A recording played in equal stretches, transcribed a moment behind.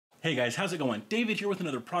Hey guys, how's it going? David here with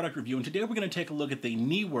another product review, and today we're going to take a look at the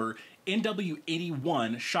Neewer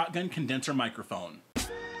NW-81 shotgun condenser microphone.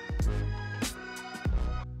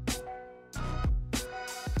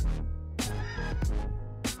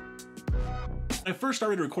 When I first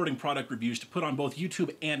started recording product reviews to put on both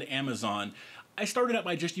YouTube and Amazon, I started out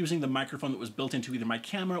by just using the microphone that was built into either my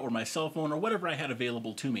camera or my cell phone or whatever I had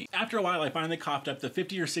available to me. After a while, I finally coughed up the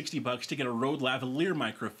 50 or 60 bucks to get a Rode lavalier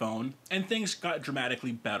microphone, and things got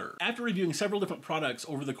dramatically better. After reviewing several different products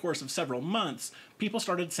over the course of several months, people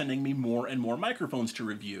started sending me more and more microphones to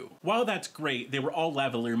review. While that's great, they were all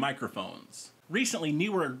lavalier microphones. Recently,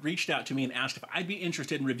 Neewer reached out to me and asked if I'd be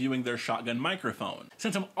interested in reviewing their shotgun microphone.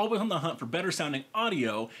 Since I'm always on the hunt for better sounding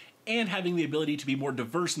audio and having the ability to be more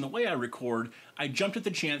diverse in the way I record, I jumped at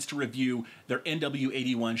the chance to review their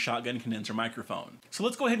NW-81 shotgun condenser microphone. So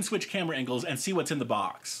let's go ahead and switch camera angles and see what's in the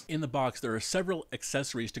box. In the box, there are several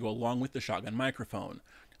accessories to go along with the shotgun microphone.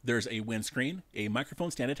 There's a windscreen, a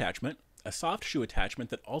microphone stand attachment, a Softshoe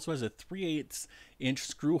attachment that also has a 3/8 inch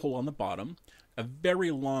screw hole on the bottom, a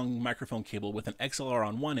very long microphone cable with an XLR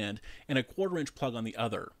on one end, and a 1/4 inch plug on the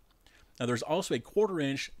other. Now there's also a 1/4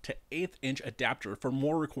 inch to 1/8 inch adapter for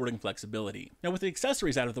more recording flexibility. Now with the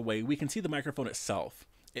accessories out of the way, we can see the microphone itself.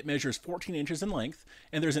 It measures 14 inches in length,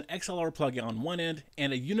 and there's an XLR plug on one end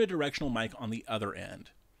and a unidirectional mic on the other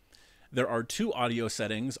end. There are two audio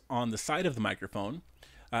settings on the side of the microphone.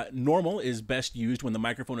 Normal is best used when the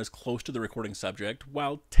microphone is close to the recording subject,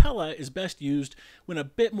 while Tele is best used when a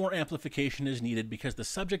bit more amplification is needed because the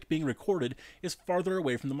subject being recorded is farther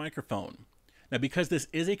away from the microphone. Now, because this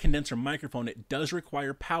is a condenser microphone, it does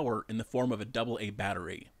require power in the form of a AA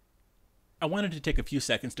battery. I wanted to take a few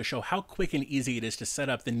seconds to show how quick and easy it is to set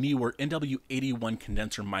up the Neewer NW-81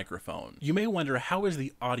 condenser microphone. You may wonder, how is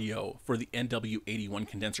the audio for the NW-81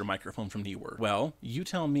 condenser microphone from Neewer? Well, you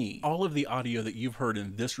tell me. All of the audio that you've heard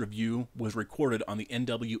in this review was recorded on the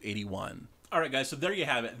NW-81. Alright guys, so there you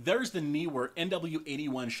have it. There's the Neewer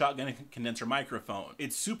NW-81 shotgun condenser microphone.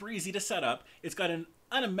 It's super easy to set up. It's got an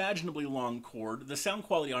unimaginably long cord. The sound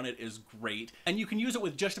quality on it is great, and you can use it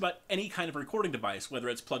with just about any kind of recording device, whether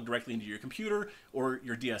it's plugged directly into your computer or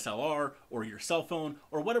your DSLR or your cell phone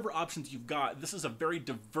or whatever options you've got. This is a very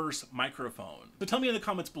diverse microphone. So tell me in the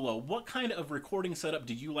comments below, what kind of recording setup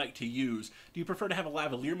do you like to use? Do you prefer to have a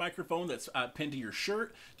lavalier microphone that's pinned to your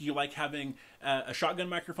shirt? Do you like having a shotgun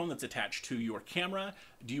microphone that's attached to your camera?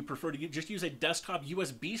 Do you prefer to just use a desktop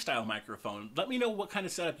USB style microphone? Let me know what kind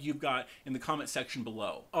of setup you've got in the comment section below.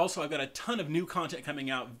 Also, I've got a ton of new content coming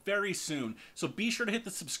out very soon, so be sure to hit the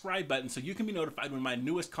subscribe button so you can be notified when my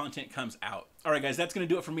newest content comes out. Alright guys, that's going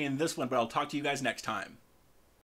to do it for me in this one, but I'll talk to you guys next time.